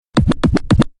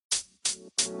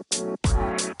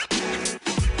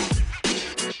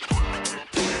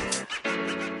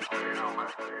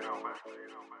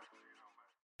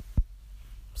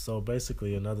So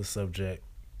basically, another subject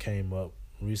came up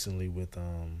recently with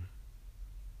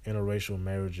interracial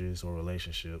marriages or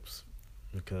relationships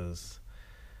because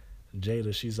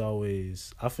Jada, she's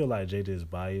always. I feel like Jada is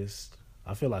biased.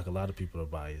 I feel like a lot of people are I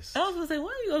biased. was gonna say,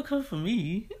 why are you gonna come for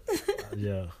me?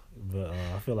 Yeah, but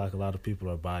I feel like a lot of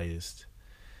people are biased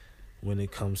when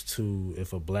it comes to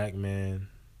if a black man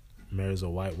marries a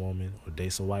white woman or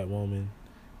dates a white woman,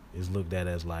 is looked at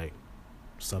as like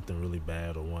something really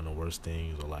bad or one of the worst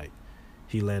things, or like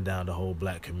he let down the whole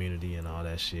black community and all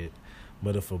that shit.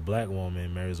 But if a black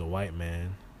woman marries a white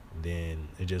man, then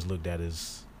it just looked at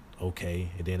as okay.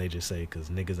 And then they just say,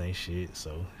 because niggas ain't shit,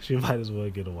 so she might as well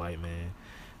get a white man.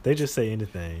 They just say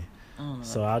anything. I don't know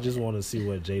So about I just that. want to see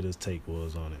what Jada's take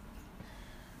was on it.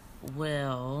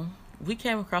 Well, we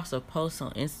came across a post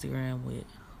on Instagram with,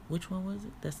 which one was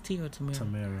it? That's T or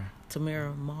Tamara?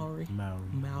 Tamara Mowry.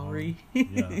 Mowry.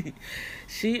 Yeah.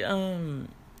 She,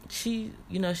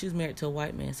 she's married to a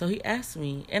white man. So he asked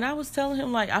me, and I was telling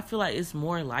him, like, I feel like it's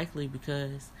more likely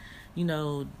because,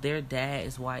 their dad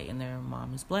is white and their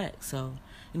mom is black. So,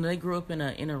 they grew up in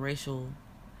an interracial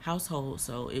household.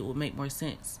 So it would make more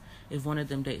sense if one of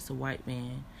them dates a white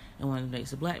man and one of them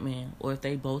dates a black man, or if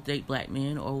they both date black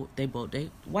men or they both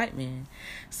date white men.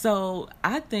 So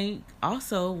I think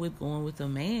also with going with a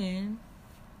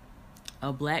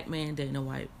black man dating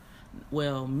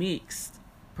a mixed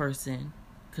person,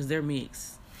 because they're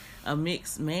mixed. A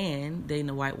mixed man dating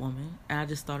a white woman. And I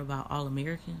just thought about All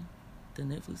American, the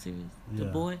Netflix series. The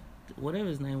boy, whatever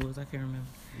his name was, I can't remember.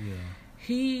 Yeah.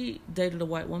 He dated a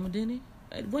white woman, didn't he?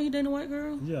 Wasn't he dating a white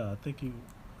girl? Yeah, I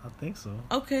think so.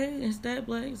 Okay, his dad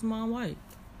black, his mom white.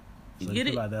 So you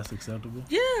feel like that's acceptable?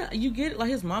 Yeah, you get it. Like,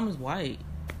 his mom is white.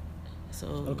 So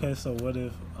okay, so what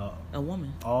if a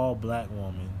woman, all black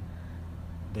woman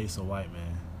dates a white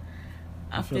man?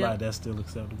 I feel like that's still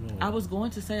acceptable? I was going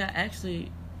to say I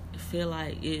actually feel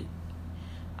like it.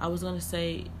 I was going to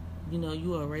say,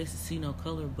 you are a racist, see no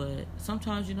color, but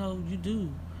sometimes, you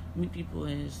do meet people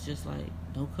and it's just like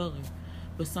no color.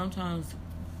 But sometimes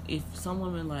if some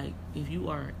women, like, if you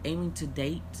are aiming to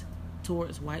date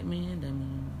towards white men, that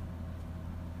mean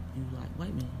you like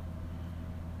white men.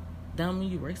 That don't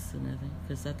mean you racist or nothing,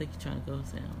 because I think you're trying to go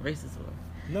sound racist or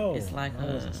no. It's like I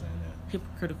wasn't saying that.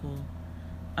 Hypocritical.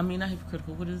 I mean, not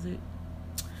hypocritical. What is it?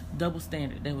 Double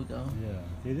standard. There we go.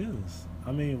 Yeah, it is.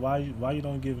 I mean, why you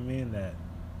don't give men that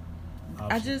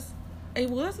option? It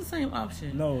was the same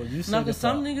option. No, you said because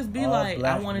some niggas be like,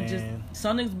 I want to just.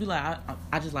 Some niggas be like,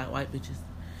 I just like white bitches.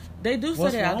 They do say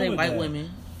that I date white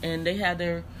women, and they have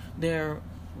their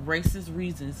racist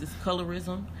reasons. It's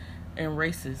colorism and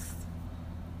racist.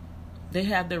 They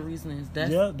have their reasonings.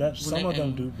 That some of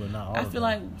them do, but not all. I feel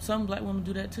like some black women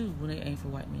do that too when they aim for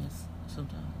white men.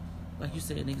 Sometimes, like you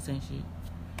said, niggas ain't shit.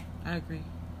 I agree,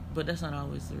 but that's not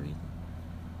always the reason.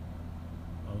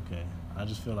 Okay, I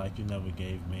just feel like you never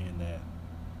gave men that.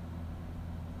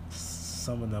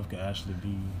 Some of them could actually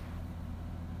be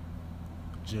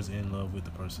just in love with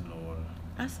the person, or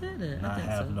I said that. not I think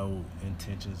have so. no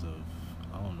intentions of,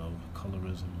 I don't know,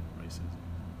 colorism, racism.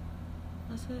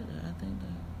 I said that. I think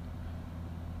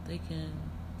that they can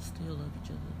still love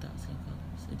each other without seeing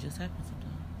colors. It just happens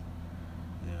sometimes.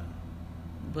 Yeah.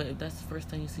 But if that's the first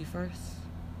thing you see first.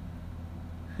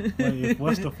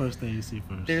 What's the first thing you see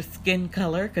first? Their skin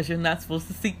color, because you're not supposed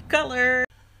to see color.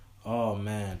 Oh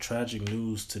man, tragic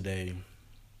news today.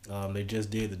 They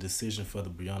just did the decision for the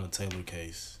Breonna Taylor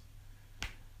case.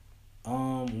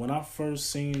 When I first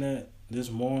seen that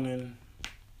this morning,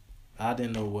 I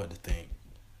didn't know what to think.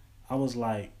 I was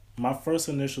like, my first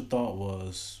initial thought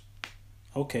was,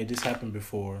 okay, this happened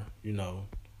before,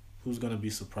 who's gonna be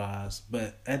surprised?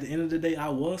 But at the end of the day, I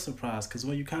was surprised, because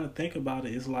when you kind of think about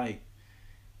it, it's like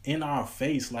in our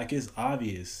face, like it's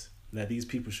obvious that these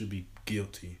people should be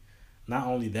guilty. Not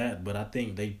only that, but I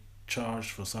think they charged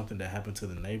for something that happened to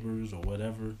the neighbors or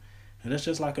whatever. And that's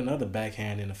just like another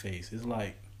backhand in the face. It's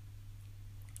like,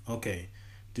 okay,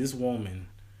 this woman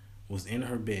was in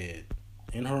her bed,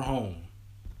 in her home.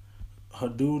 Her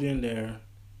dude in there,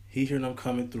 he heard them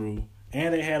coming through.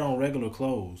 And they had on regular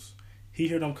clothes. He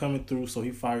heard them coming through, so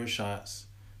he fired shots.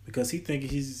 Because he think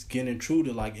he's getting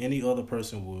intruded like any other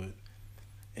person would.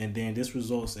 And then this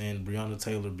results in Breonna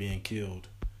Taylor being killed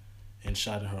and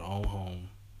shot in her own home.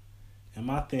 And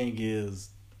my thing is,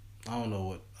 I don't know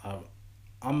what,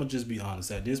 I'm going to just be honest.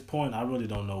 At this point, I really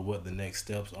don't know what the next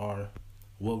steps are,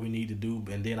 what we need to do.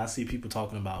 And then I see people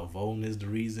talking about voting is the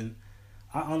reason.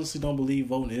 I honestly don't believe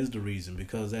voting is the reason,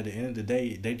 because at the end of the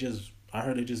day, I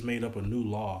heard they just made up a new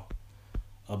law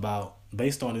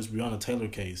based on this Breonna Taylor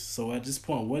case. So at this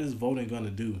point, what is voting going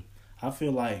to do? I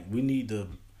feel like we need to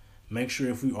make sure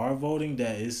if we are voting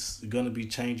that it's going to be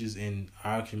changes in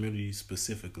our community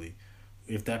specifically.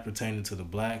 If that pertaining to the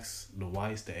blacks, the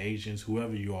whites, the Asians,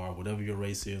 whoever you are, whatever your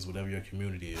race is, whatever your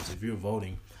community is, if you're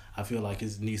voting, I feel like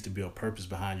it needs to be a purpose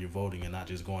behind your voting and not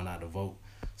just going out to vote.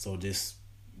 So this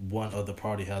one other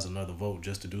party has another vote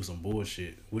just to do some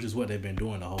bullshit, which is what they've been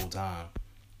doing the whole time.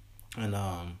 And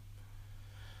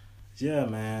yeah,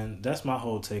 man, that's my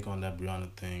whole take on that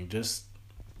Breonna thing. Just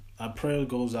our prayer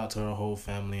goes out to her whole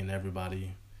family and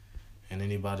everybody, and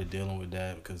anybody dealing with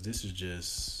that, because this is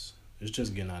just, it's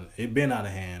just getting out. It been out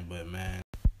of hand, but man.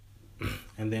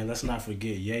 And then let's not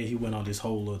forget, he went on this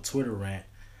whole little Twitter rant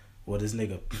where this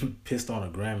nigga pissed on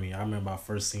a Grammy. I remember I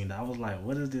first seen that. I was like,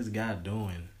 what is this guy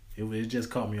doing? It just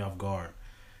caught me off guard.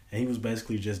 And he was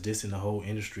basically just dissing the whole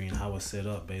industry and how it's set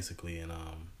up, basically. And,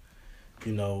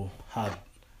 you know, how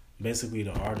basically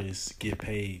the artists get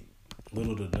paid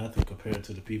little to nothing compared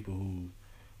to the people who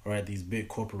are at these big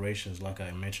corporations, like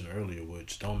I mentioned earlier,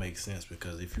 which don't make sense,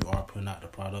 because if you are putting out the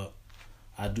product,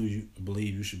 I do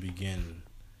believe you should be getting,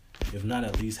 if not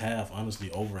at least half, honestly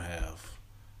over half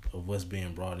of what's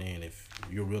being brought in. If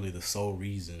you're really the sole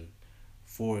reason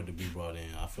for it to be brought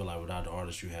in, I feel like without the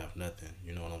artist you have nothing.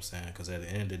 You know what I'm saying? Because at the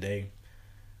end of the day,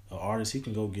 an artist, he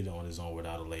can go get it on his own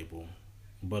without a label.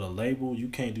 But a label, you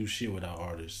can't do shit without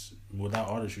artists. Without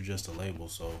artists, you're just a label.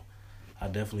 So I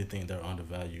definitely think they're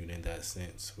undervalued in that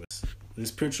sense.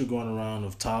 This picture going around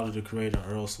of Tyler, the Creator,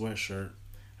 and Earl Sweatshirt.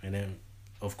 And then,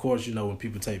 of course, you know, when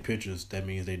people take pictures, that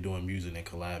means they're doing music and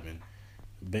collabing.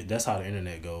 That's how the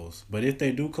internet goes. But if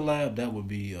they do collab, that would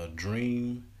be a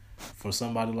dream for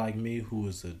somebody like me, who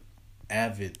is an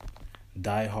avid,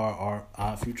 diehard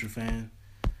Odd Future fan.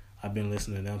 I've been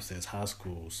listening to them since high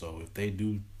school. So if they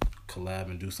do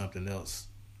collab and do something else,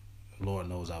 Lord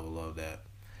knows I would love that.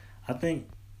 I think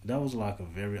that was like a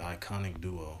very iconic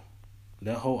duo.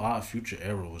 That whole Odd Future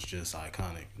era was just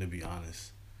iconic, to be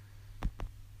honest.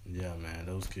 Yeah, man,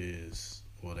 those kids,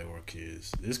 well, they were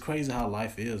kids. It's crazy how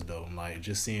life is, though. Like,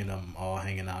 just seeing them all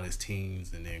hanging out as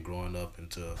teens and then growing up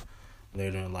into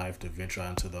later in life to venture out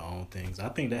into their own things. I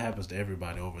think that happens to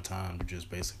everybody over time. You just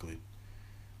basically,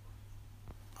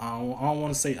 I don't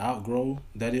want to say outgrow.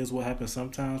 That is what happens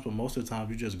sometimes, but most of the time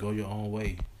you just go your own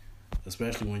way.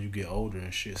 Especially when you get older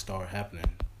and shit start happening.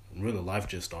 Really, life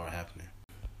just start happening.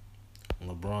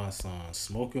 LeBron's son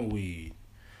smoking weed.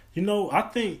 You know, I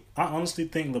honestly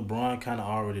think LeBron kind of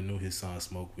already knew his son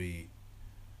smoked weed.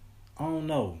 I don't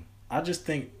know. I just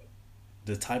think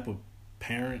the type of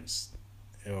parents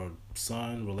or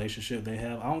son relationship they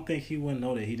have, I don't think he wouldn't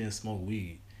know that he didn't smoke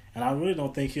weed. And I really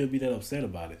don't think he'll be that upset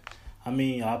about it. I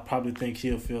mean, I probably think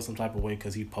he'll feel some type of way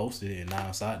because he posted it and now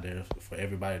it's out there for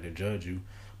everybody to judge you.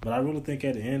 But I really think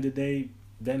at the end of the day,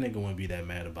 that nigga wouldn't be that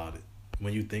mad about it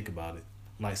when you think about it.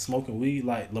 Like, smoking weed,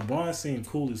 like, LeBron seemed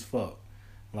cool as fuck.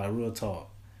 Like, real talk.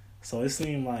 So it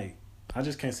seemed like, I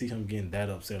just can't see him getting that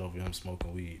upset over him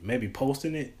smoking weed. Maybe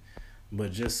posting it,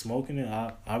 but just smoking it,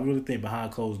 I really think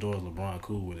behind closed doors, LeBron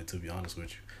cool with it, to be honest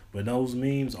with you. But those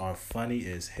memes are funny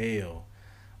as hell.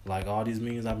 Like, all these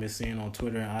memes I've been seeing on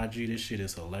Twitter and IG, this shit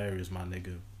is hilarious, my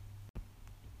nigga.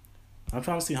 I'm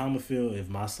trying to see how I'm going to feel if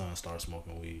my son starts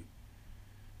smoking weed.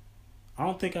 I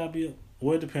don't think I'd be,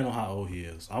 well, it depends on how old he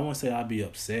is. I wouldn't say I'd be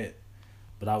upset,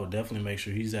 but I would definitely make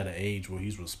sure he's at an age where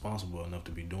he's responsible enough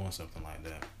to be doing something like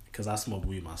that. Because I smoke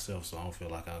weed myself, so I don't feel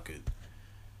like I could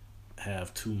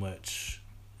have too much.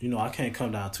 You know, I can't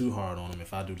come down too hard on him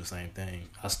if I do the same thing.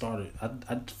 I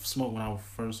smoked when I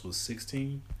first was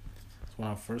 16. That's when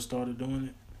I first started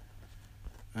doing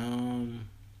it.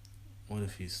 What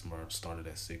if he started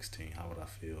at 16? How would I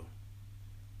feel?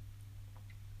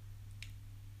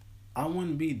 I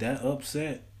wouldn't be that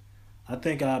upset. I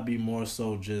think I'd be more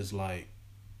so just like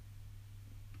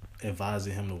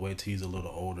advising him to wait till he's a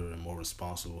little older and more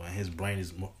responsible, and his brain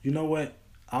is more, you know what?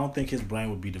 I don't think his brain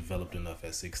would be developed enough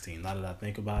at 16. Now that I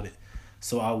think about it,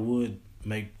 so I would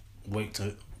wait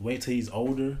till he's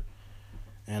older,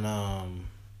 and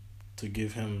to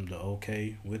give him the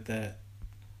okay with that,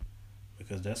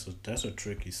 because that's a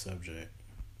tricky subject.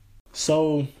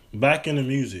 So back into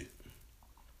music.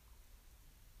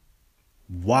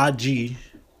 YG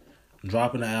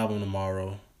dropping the album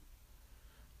tomorrow.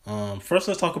 First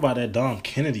let's talk about that Dom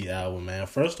Kennedy album, man.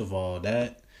 First of all,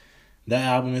 that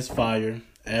album is fire,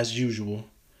 as usual.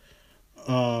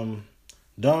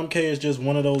 Dom K is just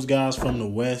one of those guys from the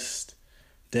West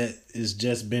that has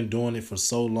just been doing it for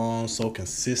so long, so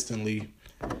consistently.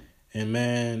 And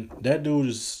man, that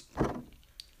dude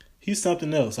he's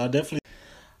something else.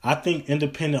 I think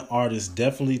independent artists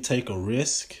definitely take a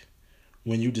risk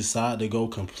when you decide to go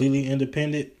completely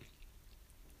independent.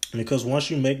 Because once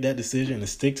you make that decision and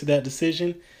stick to that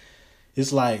decision,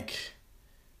 it's like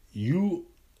you.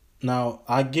 Now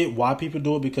I get why people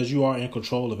do it because you are in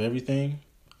control of everything,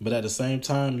 but at the same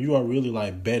time, you are really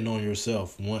like betting on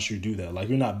yourself once you do that. Like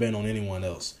you're not betting on anyone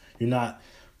else. You're not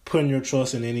putting your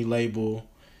trust in any label,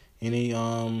 any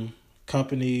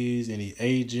companies, any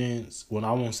agents. Well,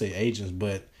 I won't say agents,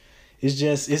 but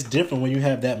it's different when you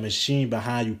have that machine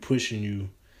behind you pushing you.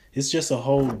 It's just a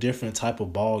whole different type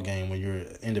of ball game when you're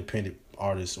an independent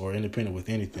artist or independent with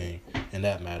anything in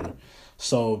that matter.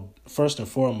 So first and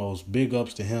foremost, big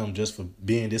ups to him just for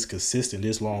being this consistent,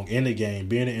 this long in the game,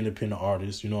 being an independent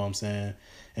artist, you know what I'm saying?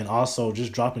 And also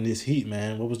just dropping this heat,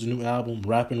 man. What was the new album?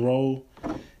 Rap and Roll?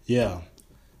 Yeah.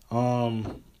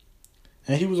 And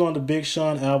he was on the Big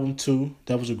Sean album too.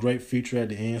 That was a great feature at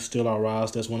the end. Still I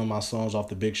Rise. That's one of my songs off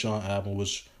the Big Sean album,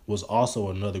 which was also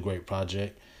another great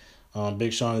project.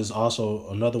 Big Sean is also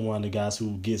another one of the guys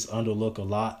who gets underlooked a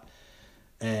lot.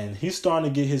 And he's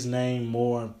starting to get his name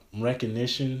more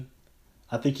recognition.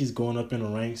 I think he's going up in the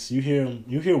ranks. You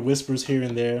hear whispers here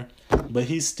and there, but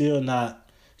he's still not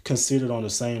considered on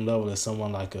the same level as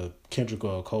someone like a Kendrick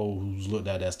or a Cole who's looked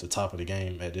at as the top of the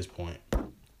game at this point.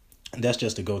 And that's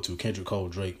just the go-to, Kendrick, Cole,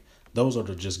 Drake. Those are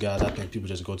the just guys I think people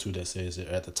just go to that says they're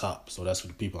at the top. So that's what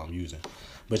the people I'm using.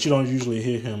 But you don't usually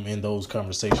hear him in those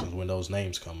conversations when those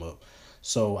names come up.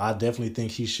 So I definitely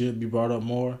think he should be brought up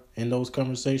more in those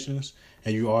conversations.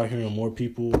 And you are hearing more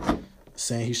people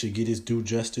saying he should get his due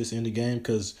justice in the game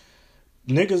because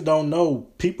niggas don't know.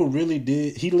 People really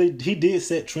did. He did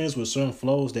set trends with certain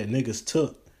flows that niggas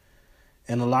took.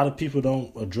 And a lot of people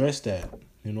don't address that.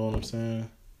 You know what I'm saying?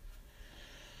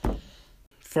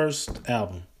 First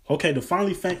album. Okay,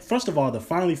 first of all, the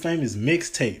Finally Famous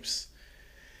mixtapes.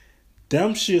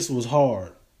 Them shits was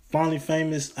hard. Finally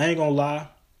Famous, I ain't gonna lie.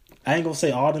 I ain't gonna say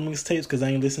all the mixtapes because I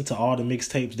ain't listened to all the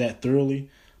mixtapes that thoroughly.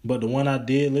 But the one I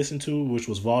did listen to, which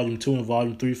was Volume 2 and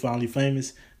Volume 3, Finally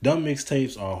Famous, them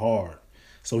mixtapes are hard.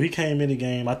 So he came in the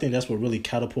game. I think that's what really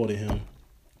catapulted him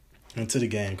into the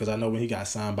game. Because I know when he got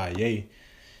signed by Ye,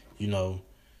 you know,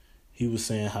 he was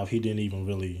saying how he didn't even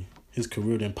really... His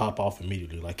career didn't pop off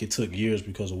immediately. Like, it took years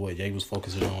because of what Ye was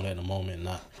focusing on at the moment,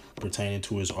 not pertaining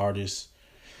to his artists.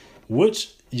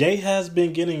 Which Ye has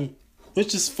been getting...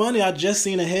 Which is funny. I just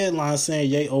seen a headline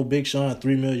saying Ye owe Big Sean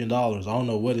 $3 million. I don't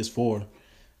know what it's for.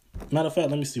 Matter of fact,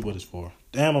 let me see what it's for.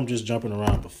 Damn, I'm just jumping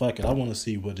around, but fuck it. I want to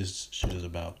see what this shit is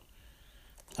about.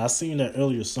 I seen that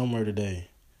earlier somewhere today.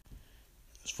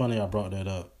 It's funny I brought that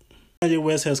up. Kanye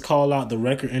West has called out the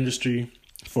record industry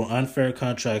for unfair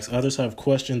contracts. Others have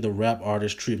questioned the rap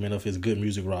artist treatment of his good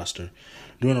music roster.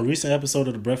 During a recent episode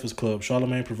of The Breakfast Club,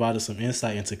 Charlamagne provided some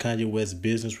insight into Kanye West's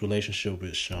business relationship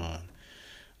with Sean.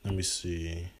 Let me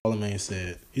see. Charlamagne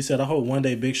said, I hope one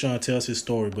day Big Sean tells his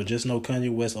story, but just know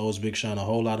Kanye West owes Big Sean a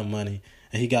whole lot of money,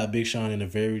 and he got Big Sean in a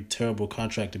very terrible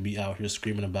contract to be out here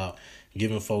screaming about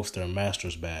giving folks their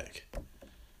masters back.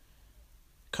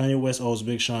 Kanye West owes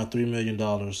Big Sean $3 million.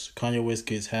 Kanye West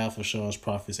gets half of Sean's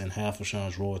profits and half of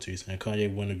Sean's royalties, and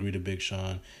Kanye wouldn't agree to Big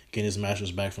Sean getting his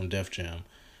masters back from Def Jam.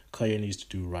 Kanye needs to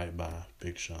do right by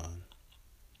Big Sean.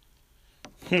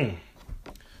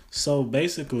 So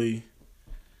basically,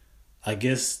 I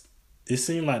guess it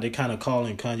seemed like they kind of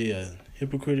calling Kanye a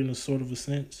hypocrite in a sort of a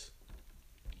sense.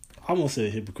 I won't say a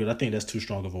hypocrite. I think that's too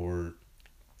strong of a word.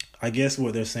 I guess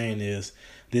what they're saying is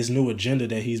this new agenda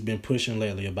that he's been pushing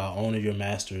lately about owning your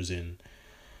masters and,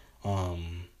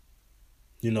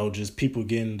 just people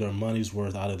getting their money's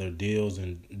worth out of their deals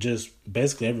and just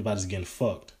basically everybody's getting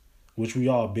fucked, which we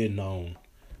all been known.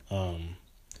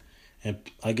 And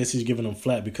I guess he's giving them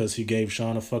flat because he gave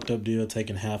Sean a fucked up deal,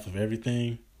 taking half of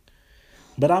everything.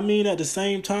 But I mean, at the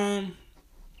same time,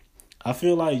 I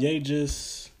feel like Ye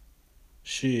just,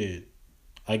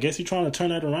 I guess he's trying to turn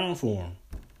that around for him.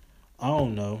 I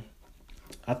don't know.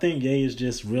 I think Ye is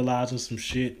just realizing some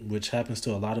shit, which happens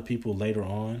to a lot of people later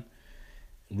on.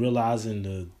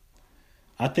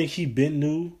 I think he been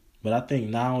new, but I think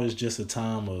now is just a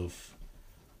time of,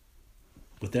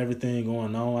 with everything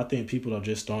going on, I think people are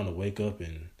just starting to wake up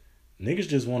and niggas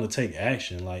just want to take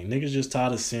action. Like, niggas just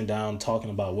tired of sitting down talking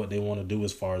about what they want to do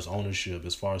as far as ownership,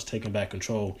 as far as taking back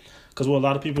control. Because what a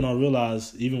lot of people don't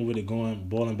realize, even with it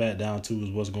boiling back down to, is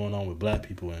what's going on with black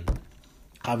people and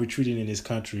how we're treated in this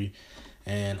country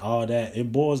and all that.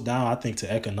 It boils down, I think,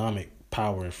 to economic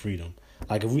power and freedom.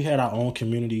 Like, if we had our own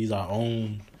communities, our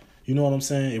own, you know what I'm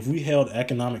saying? If we held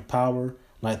economic power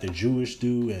like the Jewish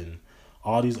do and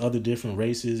all these other different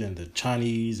races and the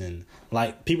Chinese and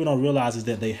like people don't realize is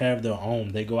that they have their own.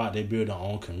 They go out, they build their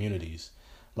own communities.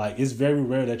 Like, it's very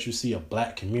rare that you see a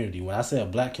black community. When I say a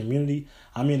black community,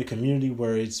 I mean a community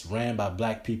where it's ran by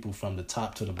black people from the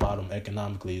top to the bottom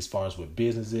economically, as far as with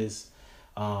businesses,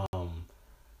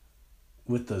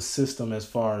 with the system as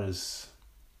far as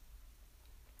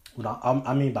what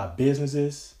I mean by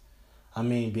businesses. I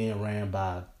mean being ran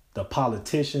by the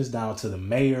politicians down to the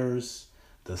mayors,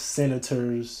 the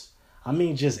senators. I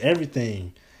mean just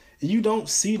everything. You don't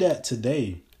see that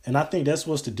today. And I think that's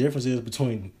what's the difference is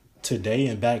between today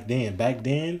and back then. Back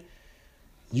then,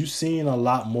 you seen a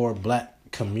lot more black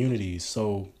communities.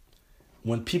 So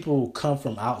when people come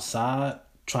from outside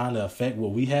trying to affect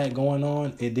what we had going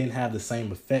on, it didn't have the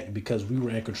same effect because we were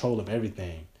in control of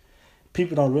everything.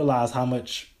 People don't realize how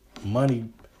much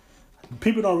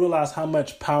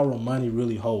power money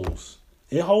really holds.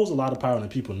 It holds a lot of power, and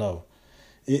people know.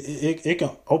 It can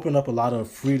open up a lot of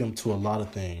freedom to a lot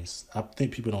of things. I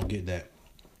think people don't get that.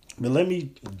 But let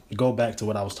me go back to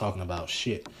what I was talking about.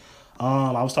 Shit.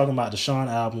 I was talking about the Sean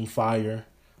album, Fire.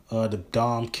 The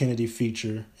Dom Kennedy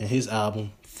feature and his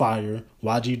album, Fire.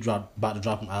 YG about to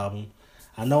drop an album.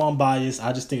 I know I'm biased.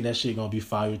 I just think that shit gonna be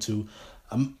fire too.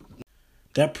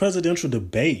 That presidential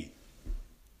debate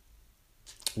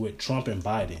with Trump and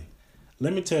Biden.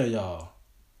 Let me tell y'all.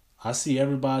 I see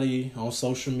everybody on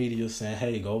social media saying,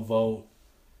 hey, go vote.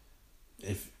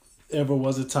 If ever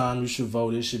was a time you should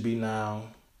vote, it should be now.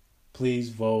 Please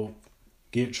vote.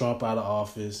 Get Trump out of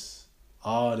office.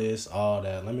 All this, all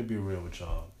that. Let me be real with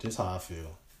y'all. This is how I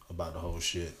feel about the whole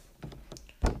shit.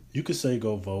 You could say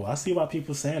go vote. I see why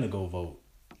people saying to go vote.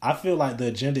 I feel like the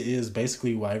agenda is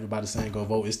basically why everybody's saying go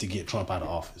vote is to get Trump out of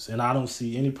office. And I don't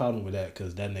see any problem with that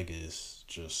because that nigga is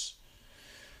just...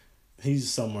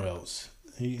 He's somewhere else.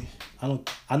 I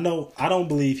don't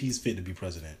believe he's fit to be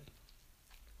president.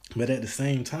 But at the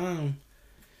same time,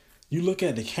 you look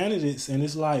at the candidates and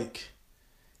it's like,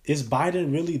 is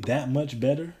Biden really that much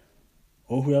better?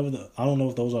 Or whoever I don't know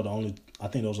if those are the only, I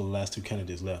think those are the last two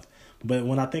candidates left. But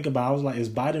when I think about it, I was like, is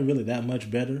Biden really that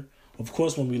much better? Of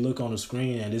course, when we look on the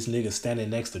screen and this nigga standing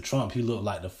next to Trump, he looked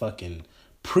like the fucking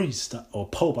priest or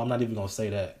pope. I'm not even going to say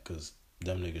that because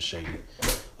them niggas shady.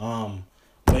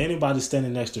 But anybody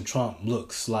standing next to Trump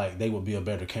looks like they would be a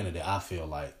better candidate, I feel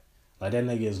like. Like, that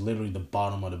nigga is literally the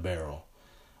bottom of the barrel.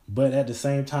 But at the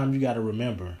same time, you got to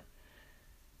remember,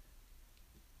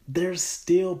 there's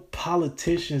still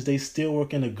politicians. They still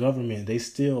work in the government. They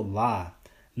still lie.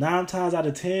 9 times out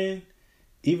of 10,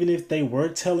 even if they were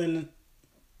telling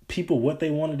people what they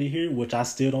wanted to hear, which I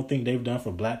still don't think they've done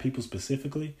for black people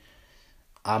specifically,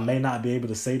 I may not be able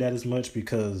to say that as much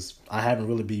because I haven't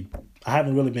really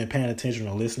been paying attention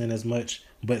or listening as much.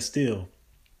 But still,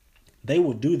 they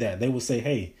will do that. They will say,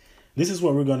 hey, this is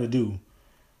what we're going to do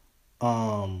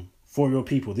for your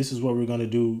people. This is what we're going to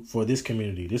do for this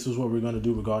community. This is what we're going to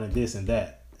do regarding this and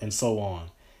that and so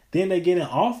on. Then they get in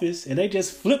office and they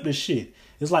just flip the shit.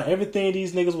 It's like everything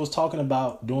these niggas was talking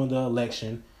about during the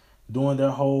election, during their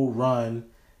whole run,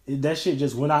 that shit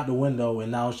just went out the window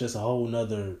and now it's just a whole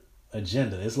nother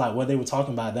agenda. It's like what they were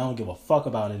talking about, they don't give a fuck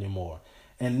about anymore.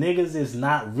 And niggas is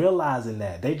not realizing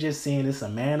that. They just seeing this a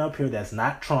man up here that's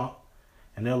not Trump.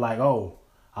 And they're like, oh,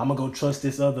 I'm going to go trust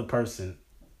this other person.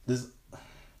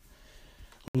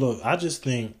 Look, I just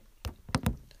think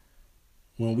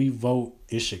when we vote,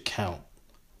 it should count.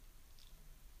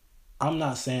 I'm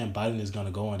not saying Biden is going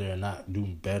to go in there and not do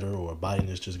better or Biden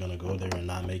is just going to go there and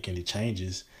not make any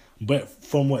changes. But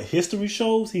from what history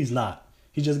shows, he's not.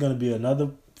 He's just going to be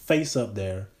another face up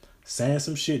there saying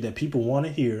some shit that people want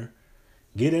to hear,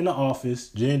 get in the office,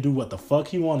 then do what the fuck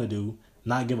he want to do,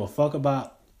 not give a fuck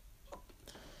about.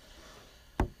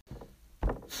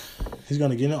 He's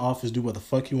going to get in the office, do what the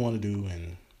fuck he want to do,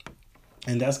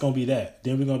 and that's going to be that.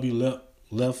 Then we're going to be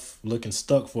left looking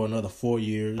stuck for another 4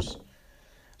 years.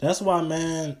 That's why,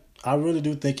 man, I really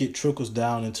do think it trickles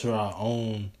down into our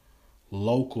own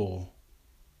local.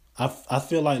 I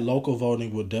feel like local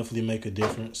voting will definitely make a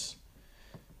difference.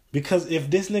 Because if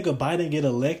this nigga Biden get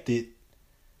elected,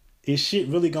 is shit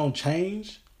really gonna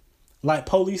change? Like,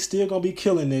 police still gonna be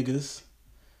killing niggas.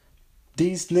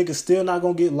 These niggas still not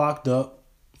gonna get locked up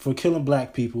for killing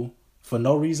black people for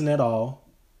no reason at all.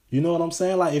 You know what I'm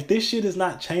saying? Like, if this shit is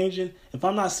not changing, if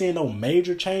I'm not seeing no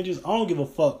major changes, I don't give a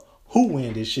fuck who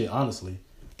win this shit, honestly.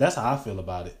 That's how I feel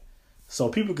about it. So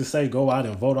people can say go out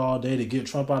and vote all day to get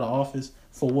Trump out of office.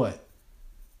 For what?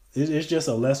 It's just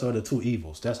a lesser of the two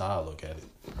evils. That's how I look at it.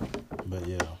 But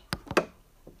yeah.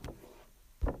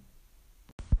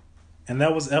 And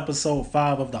that was episode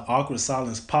 5 of the Awkward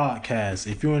Silence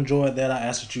podcast. If you enjoyed that, I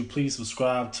ask that you please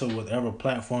subscribe to whatever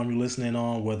platform you're listening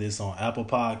on, whether it's on Apple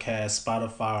Podcasts,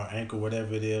 Spotify, or Anchor,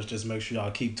 whatever it is. Just make sure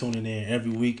y'all keep tuning in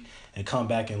every week and come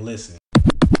back and listen.